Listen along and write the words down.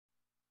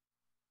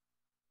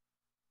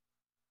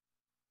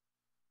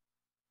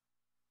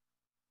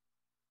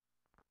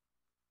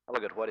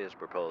Delegate, what is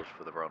proposed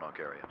for the Roanoke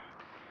area?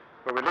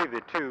 Well, we leave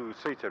the 2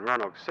 seats that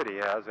Roanoke City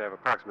has. They have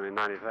approximately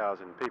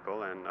 90,000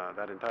 people, and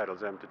that entitles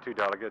them to 2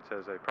 delegates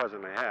as they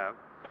presently have.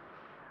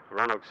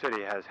 Roanoke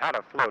City has had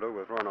a floater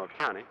with Roanoke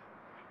County,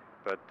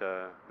 but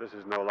this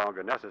is no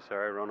longer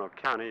necessary. Roanoke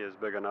County is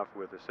big enough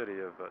with the city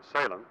of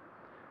Salem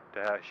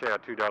to share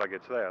 2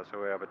 delegates there.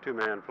 So we have a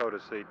 2-man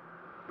floater seat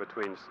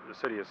between the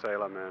city of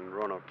Salem and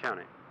Roanoke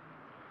County.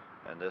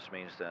 And this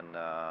means then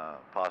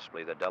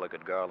possibly that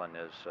Delegate Garland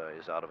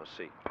is out of a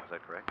seat. Is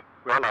that correct?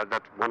 Well,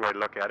 that's one way to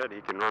look at it. He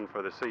can run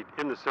for the seat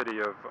in the city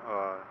of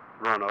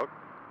Roanoke,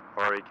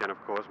 or he can, of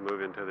course,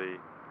 move into the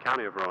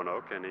county of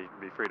Roanoke, and he'd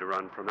be free to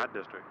run from that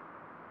district.